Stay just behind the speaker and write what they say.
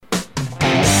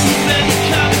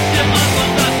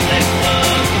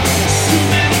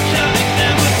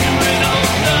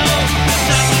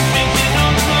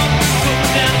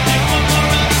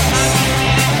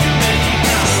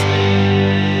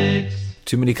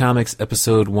Indie Comics,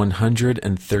 episode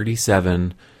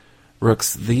 137.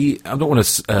 Rooks, I don't want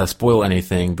to spoil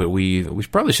anything, but we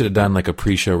probably should have done like a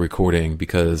pre-show recording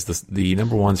because the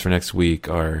number ones for next week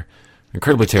are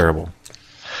incredibly terrible.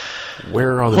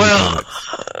 Where are all the new comics?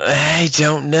 I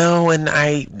don't know, and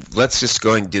let's just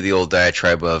go and do the old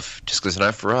diatribe of just because they're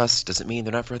not for us doesn't mean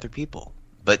they're not for other people.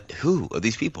 But who are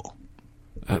these people?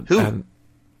 Who?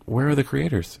 Where are the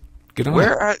creators? Get on.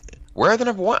 Where are the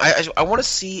number one? I want to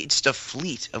see just a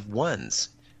fleet of ones,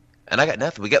 and I got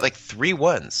nothing. We got like 3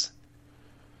 ones.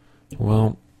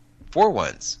 Well, 4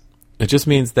 ones. It just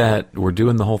means that we're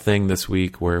doing the whole thing this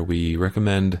week where we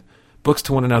recommend books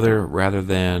to one another rather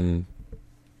than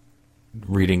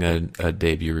reading a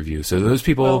debut review. So those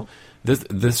people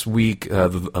this week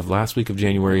of last week of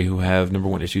January who have number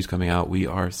one issues coming out, we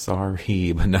are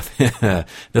sorry, but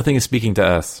nothing is speaking to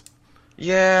us.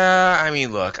 Yeah, I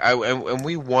mean, look, and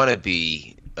we want to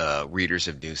be readers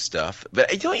of new stuff,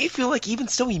 but don't you feel like even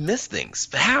still we miss things?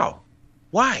 But how?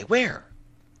 Why? Where?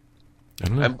 I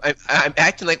don't know. I'm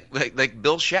acting like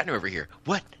Bill Shatner over here.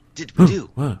 What did we do?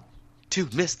 What? To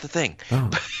miss the thing. Oh.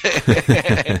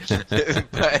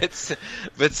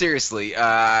 but seriously,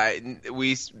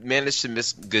 we managed to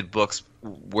miss good books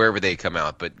wherever they come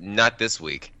out, but not this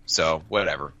week. So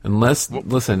whatever.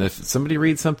 Listen, if somebody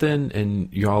reads something and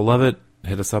you all love it,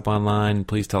 hit us up online.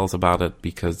 Please tell us about it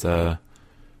because,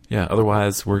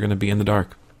 otherwise we're going to be in the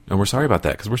dark. And we're sorry about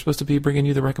that because we're supposed to be bringing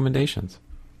you the recommendations.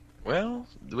 Well,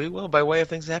 we will by way of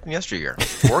things that happened yesteryear.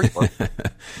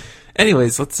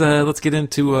 Anyways, let's get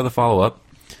into the follow-up.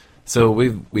 So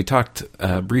we talked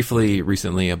briefly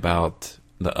recently about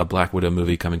a Black Widow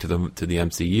movie coming to the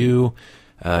MCU.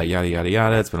 Yada yada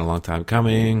yada. It's been a long time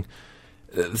coming.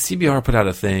 The CBR put out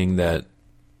a thing that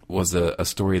was a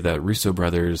story that Russo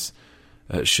brothers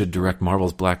should direct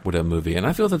Marvel's Black Widow movie, and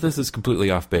I feel that this is completely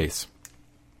off base.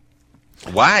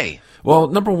 Why? Well,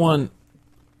 number one,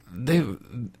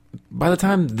 by the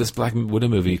time this Black Widow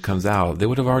movie comes out, they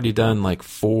would have already done like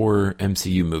 4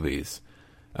 MCU movies.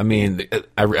 I mean,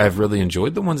 I've really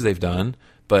enjoyed the ones they've done,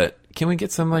 but can we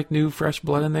get some like new fresh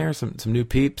blood in there? Some new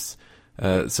peeps,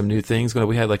 some new things.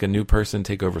 We had like a new person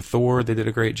take over Thor. They did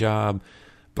a great job.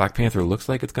 Black Panther looks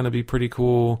like it's going to be pretty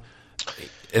cool.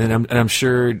 And I'm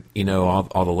sure,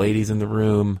 all the ladies in the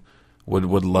room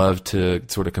would love to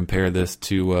sort of compare this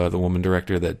to the woman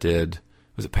director that did.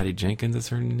 Was it Patty Jenkins? Is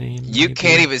her name? You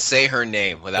can't even say her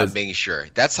name without being sure.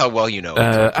 That's how well you know it.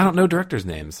 I don't know directors'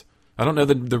 names. I don't know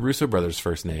the Russo brothers'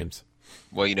 first names.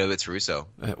 Well, it's Russo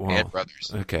and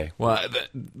brothers. Okay. Well,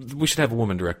 we should have a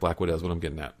woman direct Black Widow is what I'm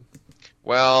getting at.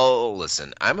 Well,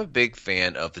 listen, I'm a big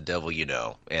fan of The Devil You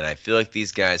Know, and I feel like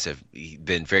these guys have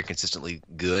been very consistently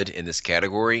good in this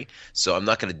category, so I'm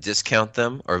not going to discount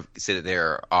them or say that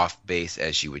they're off base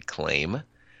as you would claim.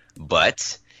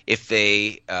 But if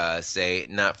they say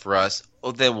not for us,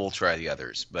 well, then we'll try the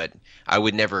others. But I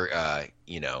would never,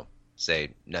 say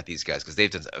not these guys because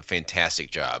they've done a fantastic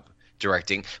job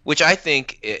directing, which I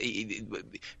think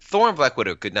Thor and Black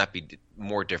Widow could not be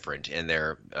more different in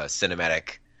their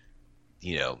cinematic.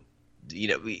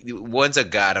 One's a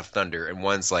god of thunder and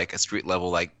one's like a street level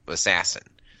like assassin.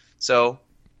 So,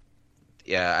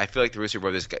 yeah, I feel like the Russo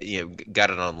brothers got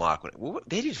it on lock.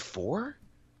 They did 4?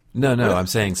 No, I'm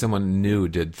saying someone new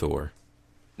did Thor.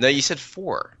 No, you said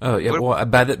 4. Oh yeah, well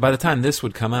by the time this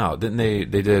would come out, didn't they?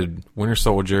 They did Winter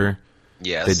Soldier.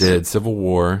 Yes. They did Civil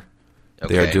War.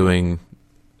 Okay. They are doing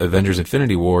Avengers: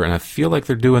 Infinity War, and I feel like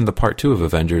they're doing the part 2 of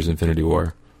Avengers: Infinity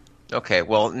War. Okay,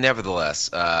 well,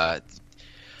 nevertheless, I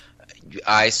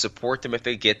support them if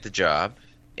they get the job,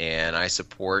 and I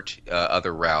support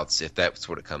other routes if that's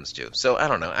what it comes to. So I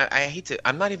don't know. I hate to.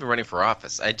 I'm not even running for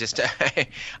office. I'm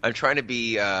trying to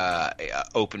be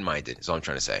open-minded. Is all I'm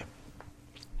trying to say.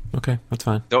 Okay, that's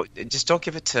fine. Don't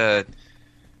give it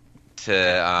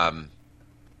to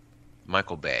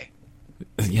Michael Bay.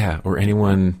 Yeah, or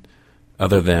anyone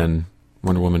other than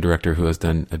Wonder Woman director who has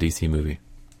done a DC movie.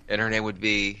 And her name would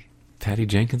be Patty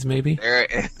Jenkins, maybe?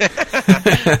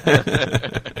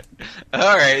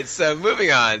 All right, so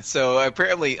moving on. So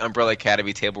apparently Umbrella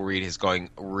Academy table read is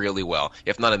going really well,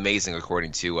 if not amazing,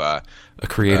 according to a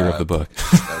creator of the book.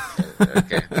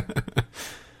 Okay.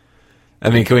 I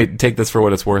mean, can we take this for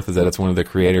what it's worth? Is that it's one of the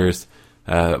creators?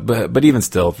 But even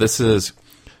still, this is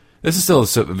still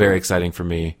very exciting for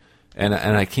me, and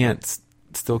I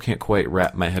still can't quite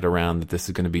wrap my head around that this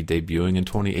is going to be debuting in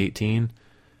 2018.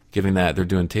 Given that they're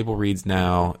doing table reads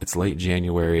now, it's late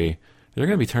January, they're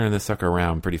going to be turning this sucker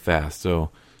around pretty fast.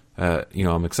 So,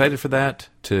 I'm excited for that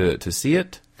to see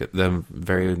it.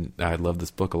 I love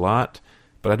this book a lot,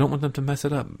 but I don't want them to mess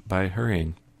it up by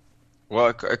hurrying. Well,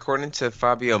 according to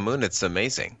Fabio Moon, it's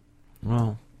amazing.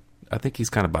 Well, I think he's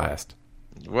kind of biased.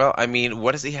 Well, I mean,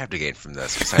 what does he have to gain from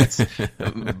this besides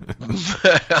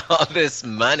all this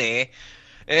money?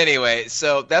 Anyway,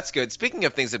 so that's good. Speaking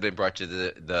of things that have been brought to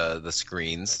the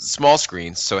screens, small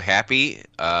screens, so Happy,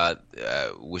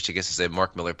 which I guess is a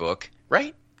Mark Miller book,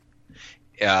 right?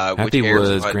 Happy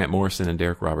was Grant Morrison and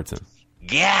Derek Robertson.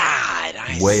 God,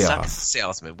 I way suck off. as a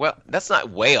salesman. Well, that's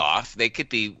not way off. They could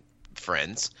be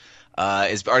friends.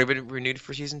 It's already been renewed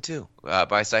for season 2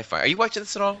 by Sci-Fi. Are you watching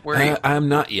this at all? Where are you? I'm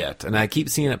not yet, and I keep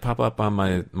seeing it pop up on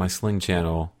my Sling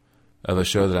channel of a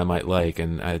show that I might like,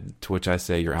 and to which I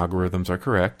say your algorithms are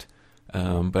correct,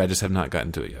 but I just have not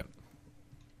gotten to it yet.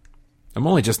 I'm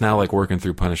only just now working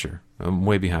through Punisher. I'm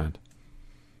way behind.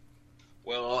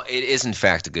 Well, it is in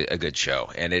fact a good show,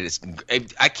 and it is.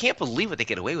 I can't believe what they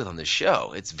get away with on this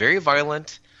show. It's very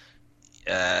violent.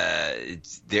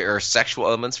 There are sexual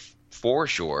elements for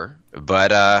sure,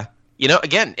 but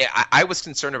again, I was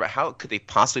concerned about how could they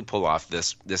possibly pull off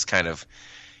this kind of,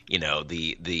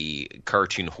 the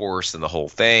cartoon horse and the whole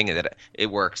thing, and that it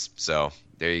works. So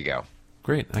there you go.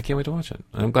 Great, I can't wait to watch it.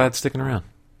 I'm glad it's sticking around.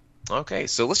 Okay,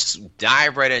 so let's just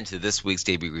dive right into this week's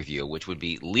debut review, which would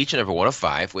be Legion number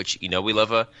 105, which, we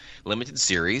love a limited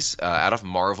series out of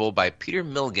Marvel by Peter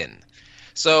Milligan.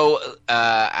 So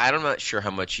I'm not sure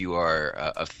how much you are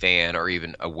a fan or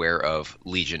even aware of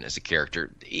Legion as a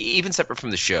character, even separate from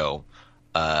the show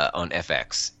on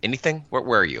FX. Anything? Where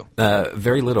are you?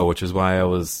 Very little, which is why I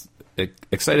was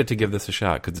excited to give this a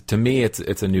shot, because to me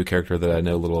it's a new character that I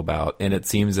know little about, and it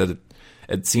seemed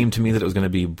to me that it was going to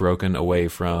be broken away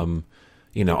from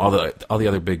all the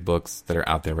other big books that are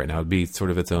out there right now. It'd be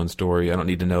sort of its own story. I don't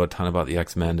need to know a ton about the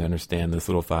X-Men to understand this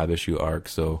little 5-issue arc.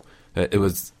 So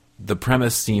the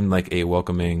premise seemed like a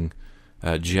welcoming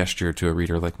gesture to a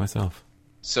reader like myself.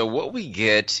 So what we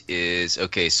get is,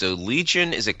 so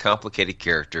Legion is a complicated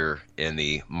character in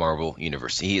the Marvel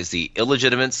universe. He is the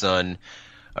illegitimate son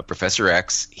of Professor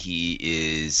X. He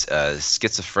is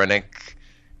schizophrenic,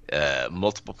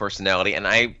 multiple personality, and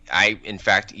I in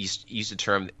fact used a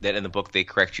term that in the book they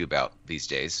correct you about these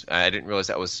days. I didn't realize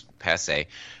that was passé.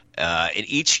 And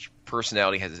each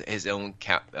personality has his own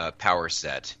power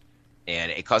set,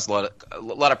 and it causes a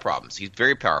lot of problems. He's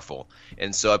very powerful,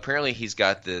 and so apparently he's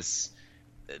got this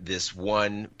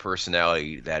one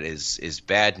personality that is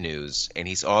bad news, and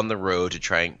he's on the road to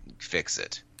try and fix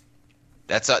it.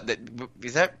 That's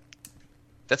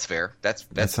fair.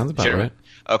 That sounds about right.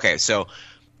 Okay, so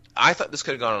I thought this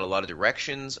could have gone in a lot of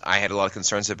directions. I had a lot of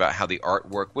concerns about how the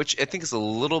artwork, which I think is a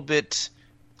little bit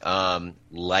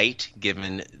light,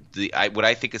 given what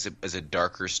I think is a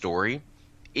darker story.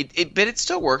 But it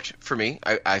still worked for me.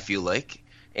 I feel like,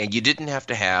 and you didn't have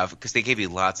to have, because they gave you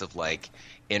lots of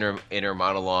inner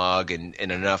monologue and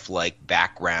enough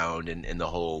background and the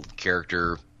whole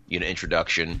character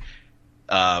introduction.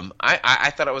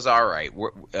 I thought it was all right.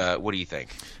 What do you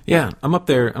think? Yeah, I'm up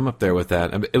there with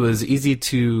that. It was easy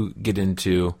to get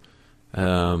into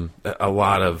a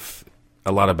lot of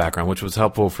background, which was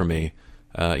helpful for me.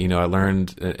 I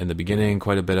learned in the beginning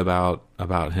quite a bit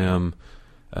about him.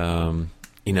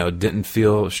 Didn't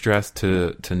feel stressed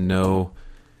to know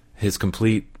his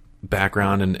complete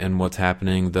background and what's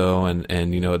happening though, and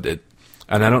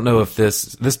I don't know if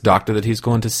this doctor that he's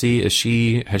going to see,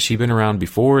 has she been around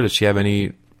before? Does she have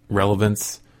any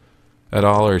relevance at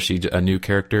all, or is she a new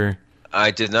character?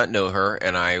 I did not know her,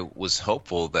 and I was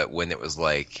hopeful that when it was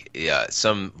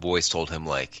some voice told him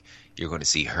you're going to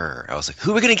see her, I was like,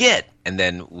 who are we going to get? And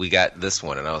then we got this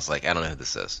one, and I was like, I don't know who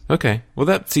this is. Okay,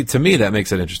 well to me that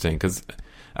makes it interesting, because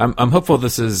I'm hopeful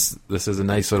this is a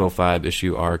nice little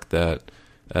 5-issue arc that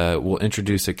will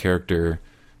introduce a character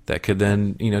that could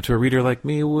then, to a reader like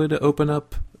me, would open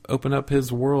up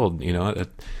his world.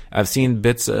 I've seen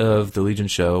bits of the Legion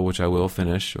show, which I will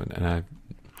finish, and I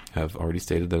have already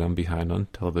stated that I'm behind on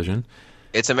television.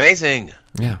 It's amazing.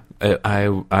 Yeah, I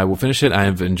will finish it. I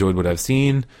have enjoyed what I've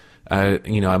seen. I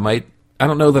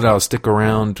don't know that I'll stick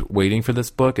around waiting for this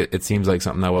book. It seems like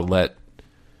something I will let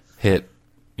hit,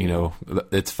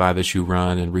 its 5-issue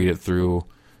run and read it through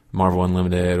Marvel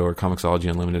Unlimited or Comixology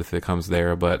Unlimited if it comes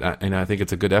there. But I think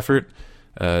it's a good effort,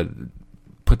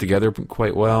 put together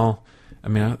quite well.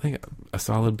 I think a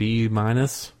solid B-.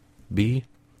 B.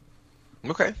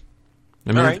 Okay.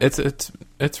 All right.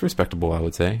 It's respectable, I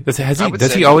would say. Does he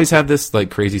say always have this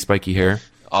crazy spiky hair?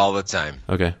 All the time.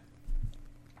 Okay.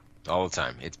 All the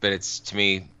time. It's to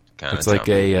me kind of. It's like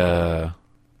a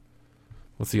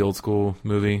what's the old school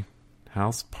movie?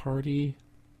 House Party.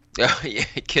 Oh, yeah,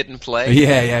 Kid and Play.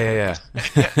 Yeah.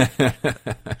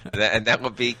 And that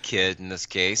would be Kid in this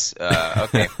case.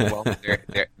 Okay, well,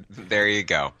 there you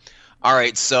go. All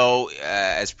right, so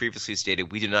as previously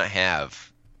stated, we do not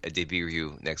have a debut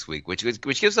review next week, which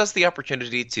gives us the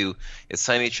opportunity to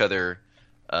assign each other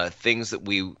things that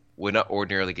we would not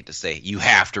ordinarily get to say. You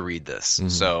have to read this. Mm-hmm.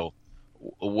 So,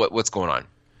 what's going on?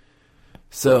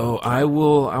 So I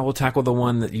will tackle the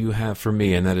one that you have for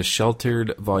me, and that is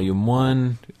Sheltered Volume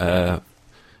 1.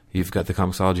 You've got the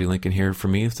Comixology link in here for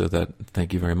me, so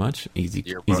thank you very much. Easy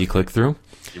click through.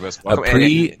 You're most A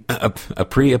welcome.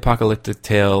 pre-apocalyptic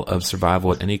tale of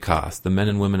survival at any cost. The men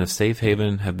and women of Safe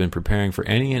Haven have been preparing for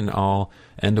any and all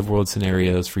end-of-world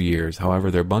scenarios for years. However,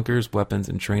 their bunkers, weapons,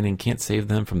 and training can't save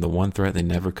them from the one threat they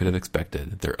never could have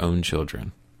expected: their own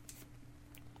children.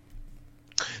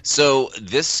 So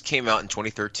this came out in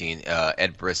 2013.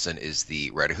 Ed Brisson is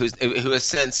the writer, who has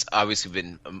since obviously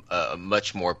been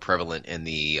much more prevalent in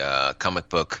the comic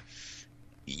book,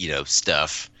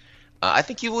 stuff. I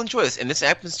think you will enjoy this, and this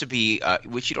happens to be,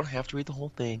 which you don't have to read the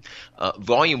whole thing,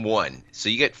 Volume 1. So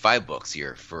you get 5 books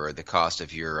here for the cost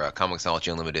of your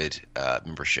Comixology Unlimited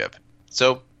membership.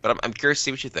 So, but I'm curious to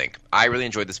see what you think. I really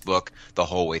enjoyed this book the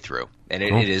whole way through, and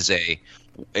it is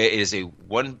a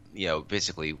one,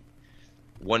 basically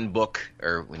one book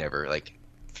or whenever, like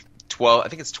 12. I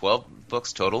think it's 12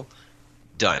 books total.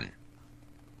 Done.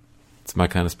 It's my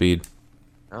kind of speed.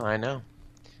 Oh, I know.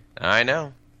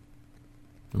 And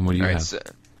what do you have?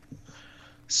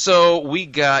 So we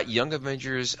got Young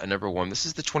Avengers #1. This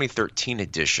is the 2013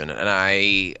 edition, and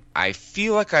I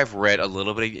feel like I've read a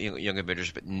little bit of Young Avengers,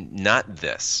 but not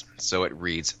this. So it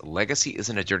reads: Legacy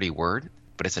isn't a dirty word,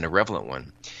 but it's an irrelevant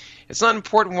one. It's not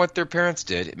important what their parents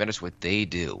did. It matters what they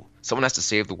do. Someone has to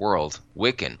save the world.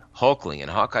 Wiccan, Hulkling, and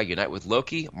Hawkeye unite with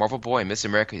Loki, Marvel Boy, and Miss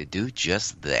America to do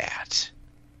just that.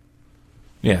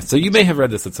 Yeah, so you may have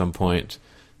read this at some point.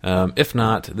 If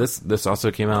not, this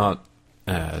also came out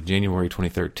January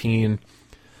 2013.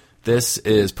 This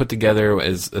is put together,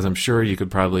 as I'm sure you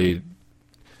could probably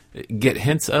get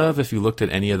hints of if you looked at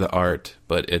any of the art,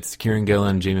 but it's Kieran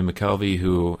Gillen, Jamie McKelvey,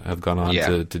 who have gone on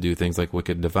to do things like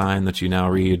Wicked Divine that you now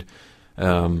read.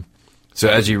 So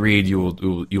as you read,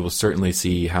 you will certainly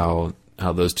see how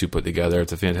those two put together.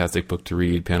 It's a fantastic book to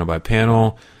read, panel by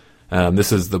panel.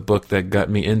 This is the book that got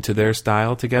me into their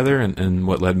style together and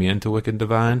what led me into Wicked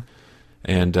Divine.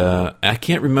 And I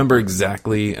can't remember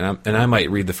exactly, and I might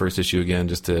read the first issue again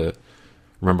just to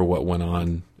remember what went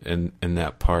on in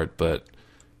that part, but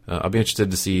I'll be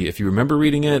interested to see if you remember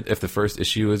reading it, if the first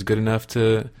issue is good enough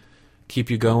to keep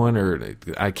you going, or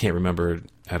I can't remember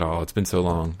at all. It's been so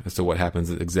long as to what happens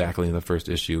exactly in the first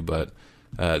issue, but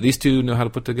these two know how to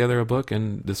put together a book,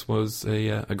 and this was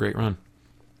a great run.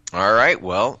 All right,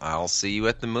 well, I'll see you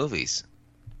at the movies.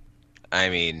 I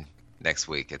mean, next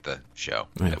week at the show.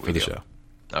 Yeah, for the show.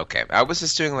 Okay, I was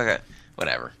just doing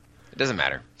whatever. It doesn't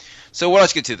matter. So what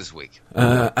else you get to this week?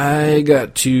 I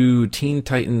got to Teen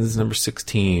Titans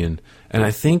 #16, and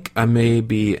I think I may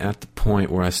be at the point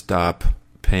where I stop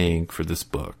paying for this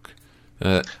book.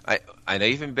 I know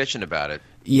you've been bitching about it.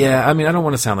 Yeah, I mean, I don't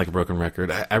want to sound like a broken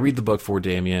record. I read the book for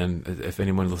Damian. If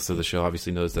anyone listens to the show,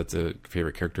 obviously knows that's a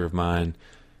favorite character of mine.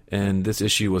 And this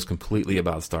issue was completely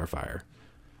about Starfire.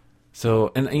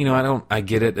 So, and I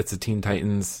get it. It's a Teen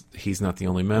Titans. He's not the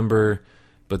only member.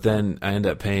 But then I end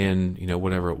up paying,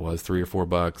 whatever it was, $3 or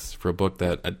 $4 for a book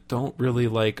that I don't really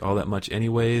like all that much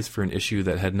anyways, for an issue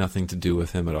that had nothing to do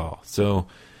with him at all. So,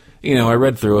 I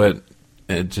read through it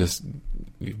and just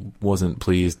wasn't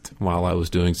pleased while I was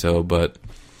doing so, but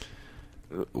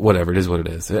whatever, it is what it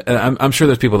is. I'm sure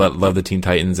there's people that love the Teen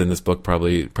Titans, and this book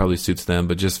probably suits them,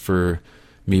 but just for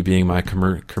me being my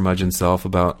curmudgeon self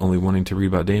about only wanting to read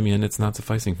about Damian, it's not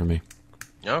sufficing for me.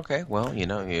 Okay, well,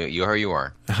 you are who you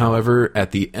are. However,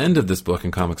 at the end of this book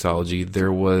in Comixology,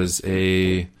 there was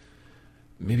a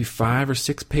maybe 5 or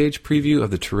 6 page preview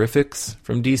of the Terrifics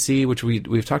from DC, which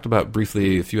we've talked about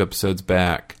briefly a few episodes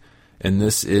back. And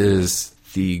this is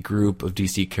the group of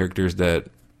DC characters that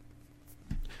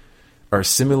are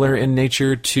similar in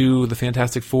nature to the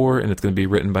Fantastic Four, and it's going to be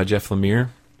written by Jeff Lemire.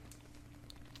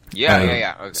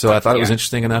 Yeah. So I thought it was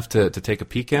interesting enough to take a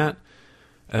peek at.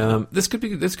 This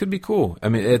could be cool. I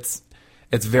mean, it's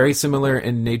very similar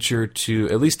in nature to,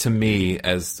 at least to me,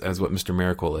 as what Mr.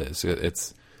 Miracle is.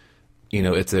 It's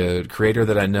a creator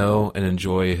that I know and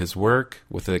enjoy his work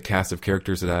with a cast of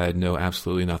characters that I know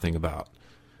absolutely nothing about.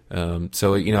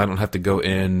 So I don't have to go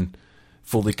in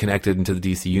fully connected into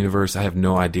the DC universe. I have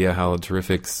no idea how the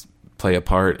Terrifics play a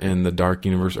part in the Dark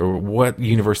universe, or what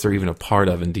universe they're even a part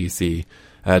of in DC.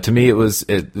 To me, it was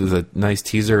a nice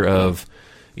teaser of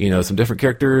some different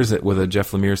characters with a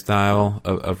Jeff Lemire style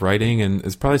of writing, and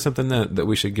it's probably something that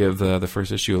we should give the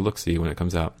first issue a look-see when it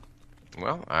comes out.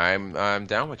 Well, I'm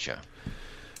down with you.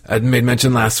 I made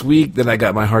mention last week that I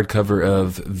got my hardcover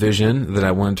of Vision, that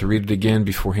I wanted to read it again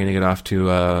before handing it off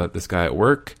to this guy at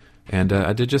work, and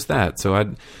I did just that.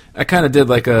 So I kind of did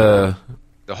like the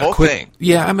whole thing.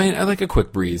 Yeah, I mean, I like a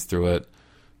quick breeze through it.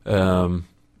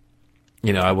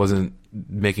 I wasn't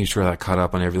making sure that I caught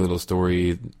up on every little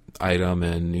story item,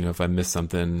 and if I missed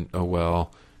something, oh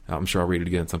well. I'm sure I'll read it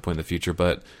again at some point in the future,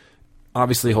 but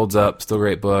obviously holds up. Still a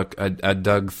great book. I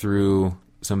dug through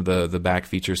some of the back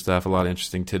feature stuff, a lot of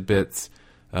interesting tidbits.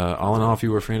 All in all, if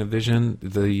you were a fan of Vision,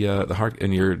 the hard,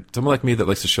 and you're someone like me that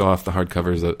likes to show off the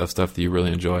hardcovers of stuff that you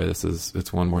really enjoy,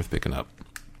 it's one worth picking up.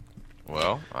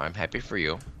 Well, I'm happy for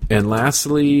you. And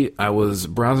lastly, I was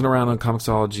browsing around on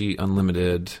Comixology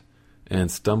Unlimited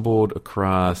and stumbled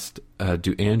across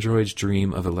Do Androids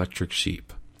Dream of Electric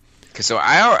Sheep? Okay, so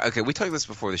we talked this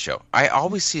before the show. I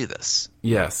always see this.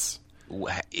 Yes.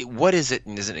 What is it,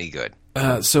 and isn't it good?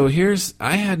 So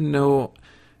I had no,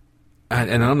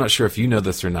 and I'm not sure if you know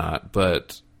this or not,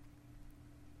 but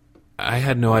I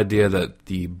had no idea that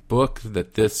the book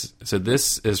this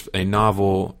is a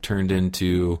novel turned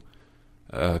into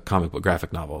a comic book,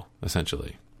 graphic novel,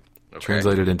 essentially. Okay.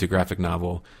 Translated into graphic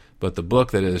novel. But the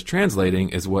book that it is translating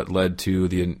is what led to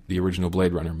the original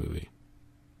Blade Runner movie.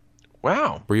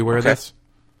 Wow. Were you aware of this?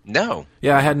 No.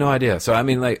 Yeah, I had no idea. So I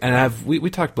mean, we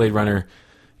talked Blade Runner,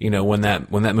 when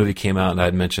that movie came out, and I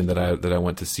had mentioned that I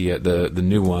went to see it, the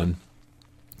new one.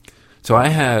 So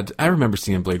I remember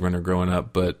seeing Blade Runner growing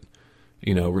up, but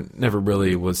never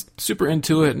really was super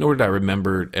into it, nor did I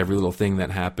remember every little thing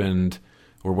that happened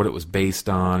or what it was based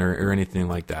on or anything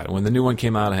like that. When the new one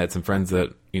came out, I had some friends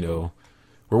that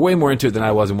were way more into it than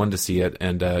I was and wanted to see it,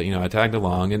 and I tagged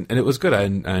along, and it was good. I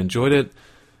enjoyed it.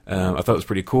 I thought it was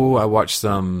pretty cool. I watched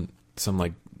some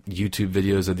like YouTube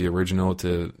videos of the original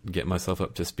to get myself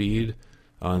up to speed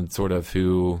on sort of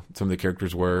who some of the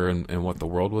characters were and what the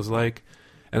world was like.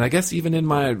 And I guess even in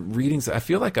my readings, I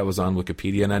feel like I was on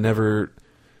Wikipedia, and I never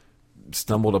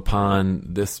stumbled upon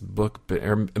this book,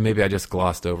 or maybe I just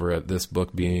glossed over it, this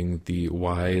book being the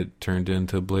why it turned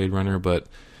into Blade Runner. But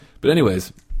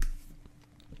anyways,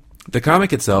 the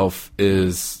comic itself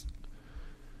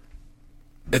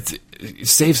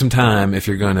save some time if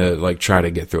you're going to try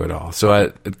to get through it all.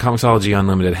 So Comixology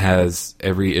Unlimited has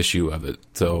every issue of it.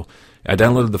 So I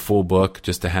downloaded the full book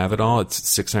just to have it all. It's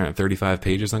 635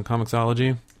 pages on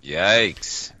Comixology.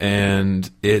 Yikes. And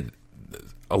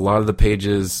a lot of the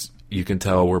pages you can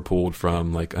tell were pulled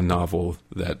from a novel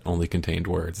that only contained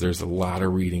words. There's a lot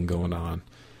of reading going on.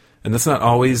 And that's not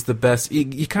always the best.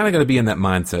 You kind of got to be in that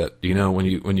mindset,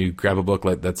 when you grab a book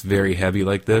that's very heavy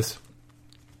like this.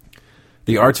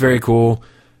 The art's very cool.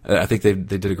 I think they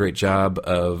did a great job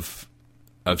of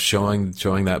showing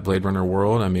that Blade Runner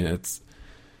world. I mean, it's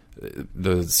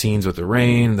the scenes with the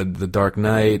rain, the dark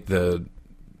night, the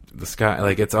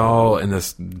sky. It's all in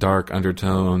this dark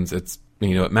undertones. It's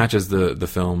it matches the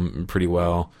film pretty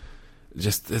well.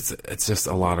 It's just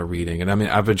a lot of reading, and I mean,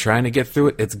 I've been trying to get through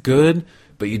it. It's good,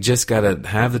 but you just gotta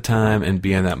have the time and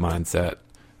be in that mindset.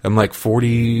 I'm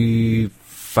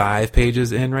 45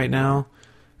 pages in right now.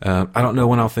 I don't know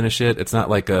when I'll finish it. It's not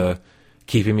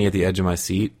keeping me at the edge of my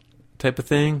seat type of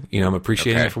thing. I'm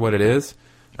appreciating it for what it is.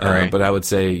 Right. But I would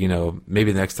say,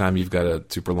 maybe the next time you've got a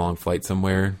super long flight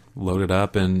somewhere, load it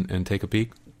up and take a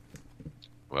peek.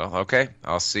 Well, okay.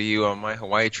 I'll see you on my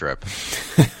Hawaii trip.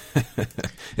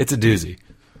 It's a doozy.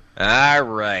 All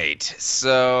right.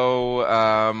 So,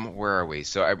 where are we?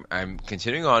 So I'm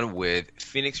continuing on with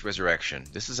Phoenix Resurrection.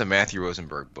 This is a Matthew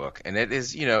Rosenberg book, and it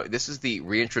is, this is the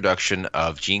reintroduction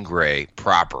of Jean Grey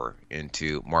proper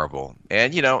into Marvel.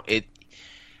 And,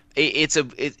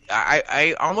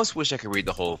 I almost wish I could read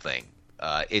the whole thing.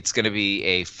 It's going to be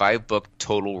a 5-book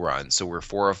total run, so we're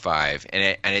 4 or 5,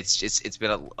 and it's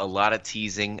been a lot of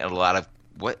teasing and a lot of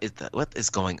what is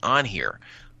going on here.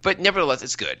 But nevertheless,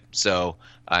 it's good. So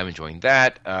I'm enjoying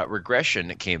that.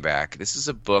 Regression came back. This is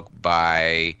a book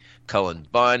by Cullen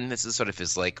Bunn. This is sort of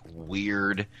his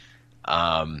weird.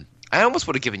 I almost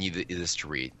would have given you this to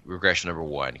read, Regression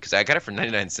 #1, because I got it for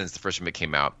 99 cents the first time it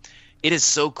came out. It is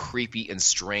so creepy and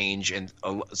strange and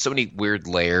so many weird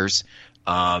layers.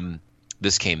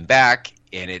 This came back,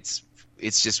 and it's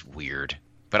just weird,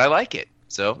 but I like it.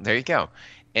 So there you go.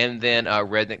 And then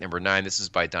Redneck #9. This is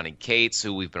by Donny Cates,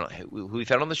 who we've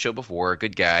had on the show before. A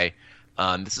good guy.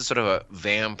 This is sort of a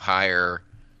vampire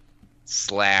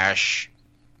 /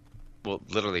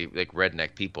 literally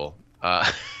redneck people,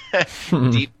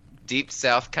 deep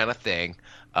South kind of thing.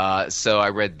 So I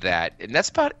read that, and that's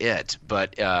about it.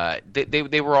 But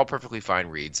they were all perfectly fine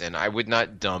reads, and I would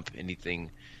not dump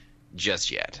anything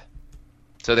just yet.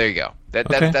 So there you go.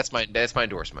 That's my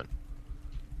endorsement.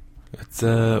 It's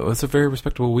a very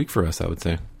respectable week for us, I would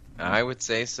say. I would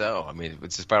say so. I mean,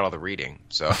 it's despite all the reading.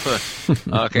 So,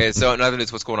 okay. So, in other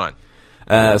news, what's going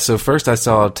on? So first, I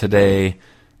saw today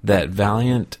that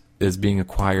Valiant is being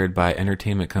acquired by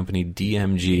entertainment company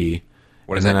DMG.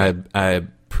 What is and that? then I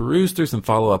perused through some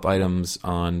follow-up items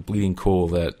on Bleeding Cool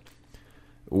that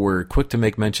were quick to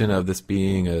make mention of this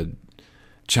being a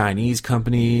Chinese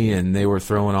company, and they were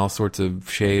throwing all sorts of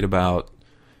shade about,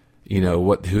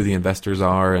 who the investors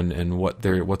are and what's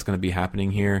going to be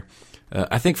happening here.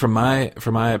 I think from my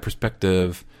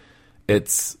perspective, it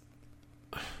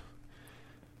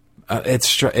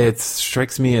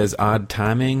strikes me as odd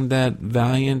timing that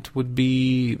Valiant would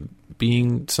be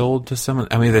being sold to someone.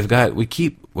 I mean,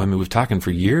 we've talking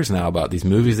for years now about these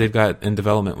movies they've got in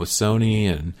development with Sony,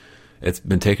 and it's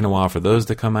been taking a while for those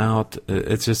to come out.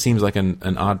 It just seems like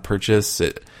an odd purchase.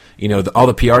 All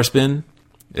the PR spin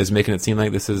is making it seem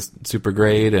like this is super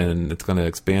great and it's going to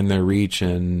expand their reach,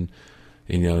 and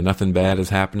nothing bad is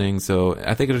happening. So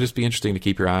I think it'll just be interesting to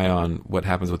keep your eye on what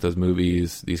happens with those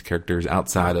movies, these characters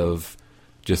outside of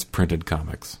just printed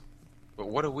comics. But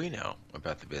what do we know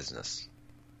about the business?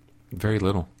 Very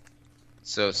little.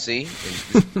 So see,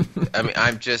 I mean,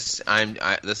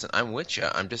 listen, I'm with you.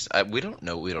 We don't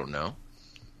know. We don't know.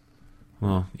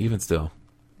 Well, even still,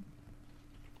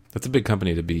 that's a big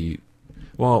company to be.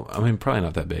 Well, I mean, probably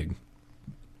not that big,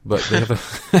 but they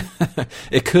have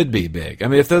it could be big. I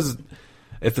mean, if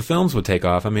the films would take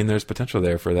off, I mean, there's potential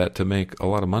there for that to make a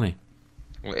lot of money.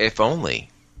 If only.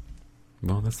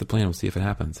 Well, that's the plan. We'll see if it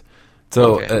happens.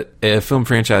 So, Okay. a film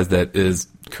franchise that is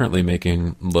currently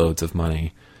making loads of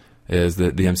money is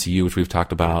the MCU, which we've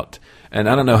talked about. And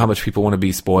I don't know how much people want to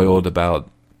be spoiled about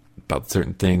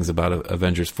certain things about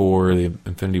Avengers 4, the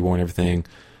Infinity War, and everything.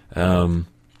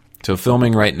 So,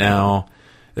 filming right now,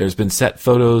 there's been set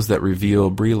photos that reveal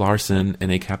Brie Larson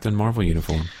in a Captain Marvel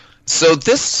uniform. So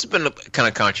this has been kind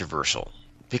of controversial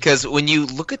because when you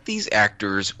look at these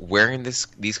actors wearing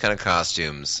these kind of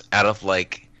costumes out of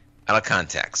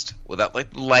context, without like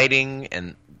lighting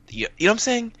and you know what I'm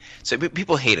saying? So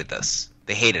people hated this.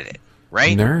 They hated it,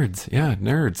 right? Nerds.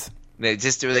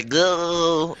 They were like,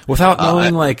 "Go." Without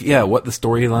knowing, what the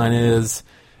storyline is.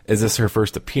 Is this her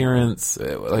first appearance?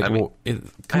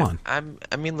 Come on.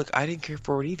 I mean, look, I didn't care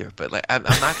for it either, but like, I'm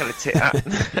not gonna take.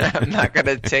 I'm not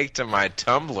gonna take to my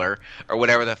Tumblr or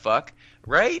whatever the fuck,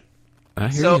 right? I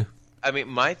hear you. I mean,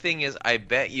 my thing is, I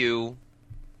bet you,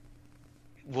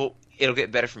 well, it'll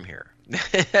get better from here.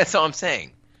 That's all I'm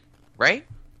saying, right?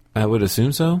 I would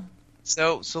assume so.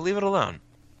 So leave it alone.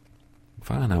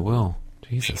 Fine, I will.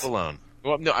 Jesus. Leave it alone.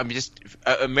 Well, no, I mean just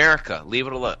America. Leave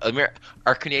it alone.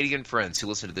 Our Canadian friends who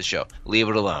listen to the show, leave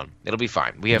it alone. It'll be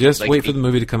fine. We have just wait for the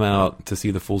movie to come out to see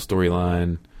the full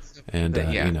storyline, and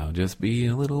just be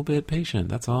a little bit patient.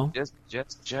 That's all.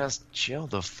 Just chill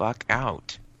the fuck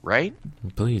out, right?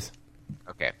 Please.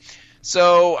 Okay.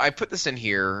 So I put this in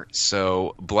here.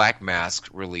 So Black Mask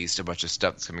released a bunch of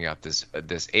stuff that's coming out this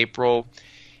April,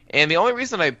 and the only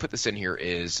reason I put this in here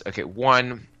is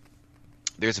one.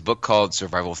 There's a book called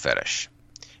Survival Fetish,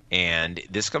 and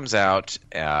this comes out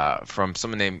from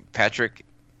someone named Patrick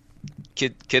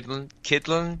Kindlon.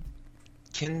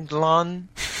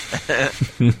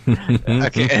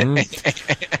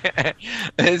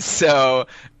 Okay. So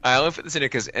I only put this in here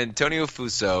because Antonio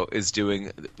Fuso is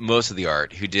doing most of the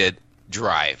art, who did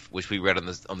Drive, which we read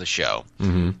on the show,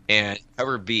 and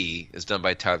cover B is done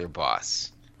by Tyler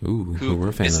Boss. Ooh, who we're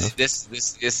a fan of. This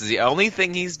is the only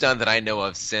thing he's done that I know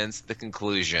of since the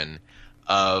conclusion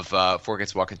of Four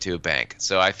Kids Walk Into a Bank.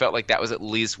 So I felt like that was at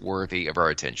least worthy of our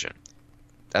attention.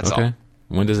 That's all.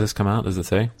 When does this come out? Does it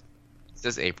say? It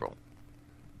says April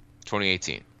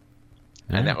 2018. All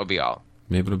and right. that would be all.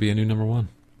 Maybe it'll be a new number one.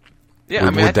 Yeah,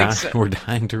 I think so. We're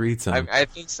dying to read some. I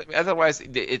think so. Otherwise,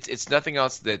 it's nothing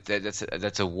else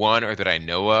that's a one or that I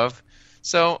know of.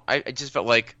 So I just felt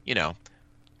like,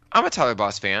 I'm a Tyler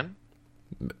Boss fan.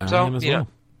 I am as well.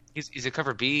 He's a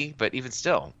cover B, but even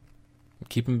still.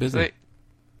 Keep him busy.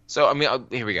 So I mean,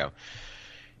 here we go.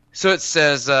 So it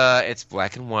says it's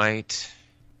black and white.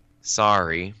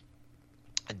 Sorry.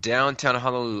 Downtown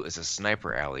Honolulu is a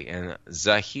sniper alley, and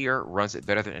Zahir runs it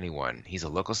better than anyone. He's a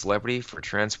local celebrity for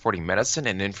transporting medicine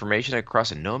and information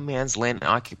across a no-man's land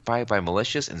occupied by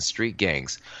militias and street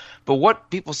gangs. But what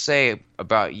people say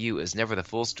about you is never the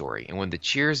full story, and when the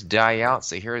cheers die out,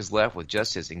 Zahir is left with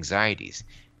just his anxieties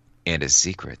and his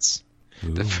secrets.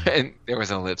 There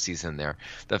was an ellipses in there.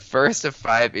 The first of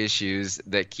 5 issues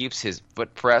that keeps his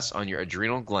foot pressed on your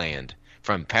adrenal gland.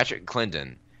 From Patrick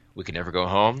Clendon, We Can Never Go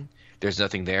Home, There's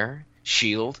Nothing There,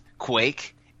 S.H.I.E.L.D.,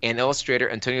 Quake, and illustrator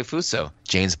Antonio Fuso,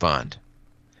 James Bond.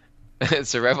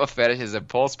 Survival Fetish is a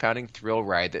pulse-pounding thrill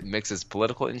ride that mixes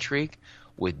political intrigue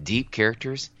with deep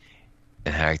characters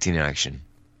and high-octane action.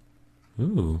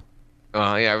 Ooh. Yeah,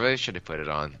 I really should have put it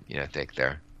on, thick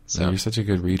there. So You're such a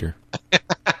good reader.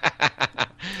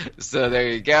 So there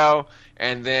you go.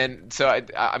 And then,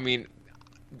 I mean,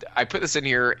 I put this in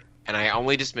here, and I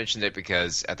only just mentioned it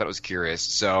because I thought it was curious.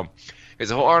 So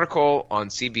there's a whole article on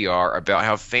CBR about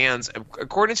how fans,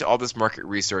 according to all this market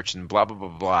research and blah, blah, blah,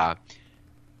 blah,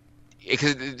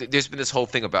 because there's been this whole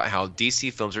thing about how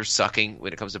DC films are sucking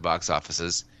when it comes to box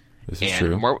offices. This is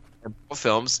true. Marvel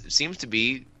films seems to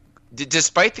be,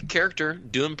 despite the character,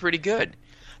 doing pretty good.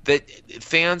 That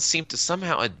fans seem to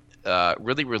somehow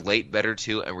really relate better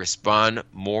to and respond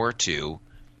more to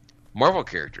Marvel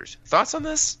characters. Thoughts on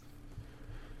this?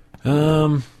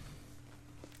 Well,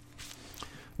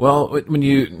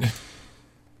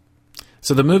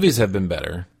 so the movies have been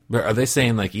better. But are they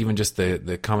saying like even just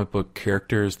the comic book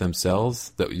characters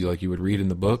themselves that you would read in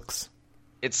the books?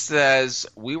 It says,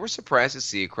 we were surprised to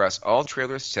see across all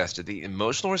trailers tested the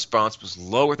emotional response was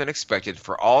lower than expected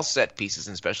for all set pieces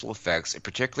and special effects,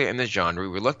 particularly in the genre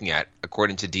we're looking at,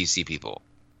 according to DC people.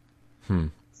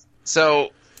 So,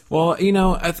 well,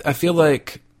 I feel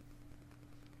like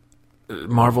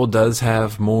Marvel does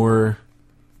have more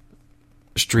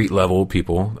street level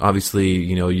people. Obviously,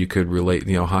 you could relate,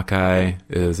 Hawkeye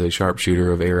is a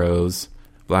sharpshooter of arrows.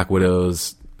 Black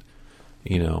Widow's,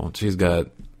 she's got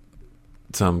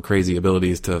some crazy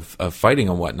abilities of fighting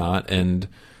and whatnot, and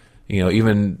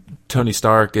even Tony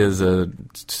Stark is a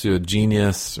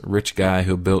genius rich guy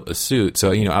who built a suit.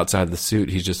 So outside of the suit,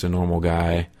 he's just a normal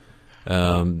guy.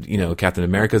 Captain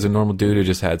America's a normal dude who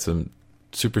just had some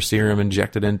super serum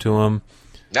injected into him.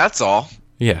 That's all.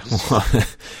 Yeah,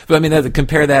 but I mean,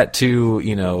 compare that to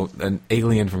an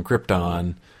alien from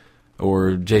Krypton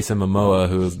or Jason Momoa,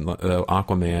 who's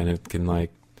Aquaman. It can I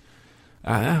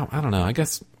don't know.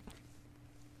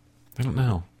 I don't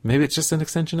know. Maybe it's just an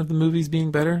extension of the movies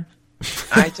being better.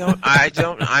 I don't.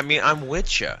 I mean, I'm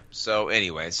with you. So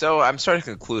anyway, I'm starting to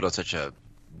conclude on such a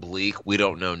bleak, we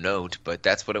don't know note, but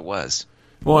that's what it was.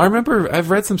 Well, I remember I've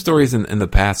read some stories in the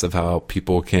past of how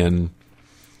people can.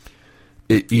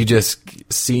 You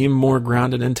just seem more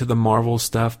grounded into the Marvel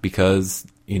stuff because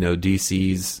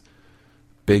DC's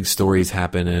big stories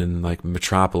happen in like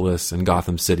Metropolis and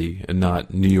Gotham City and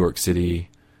not New York City.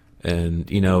 And,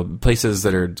 places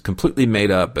that are completely made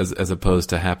up as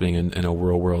opposed to happening in a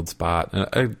real world spot.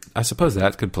 I suppose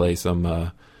that could play some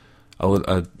a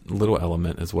little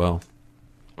element as well.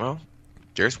 Well,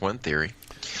 there's one theory.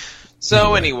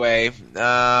 So anyway,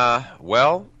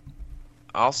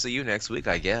 I'll see you next week,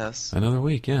 I guess. Another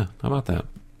week, yeah. How about that?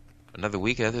 Another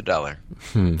week, another dollar.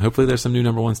 Hopefully there's some new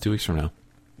number ones 2 weeks from now.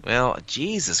 Well,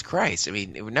 Jesus Christ. I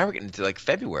mean, we're never getting into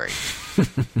February.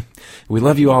 We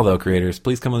love you all, though, creators.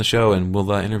 Please come on the show and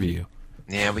we'll interview you.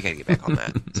 Yeah, we got to get back on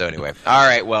that. So anyway. All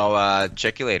right, well,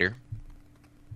 check you later.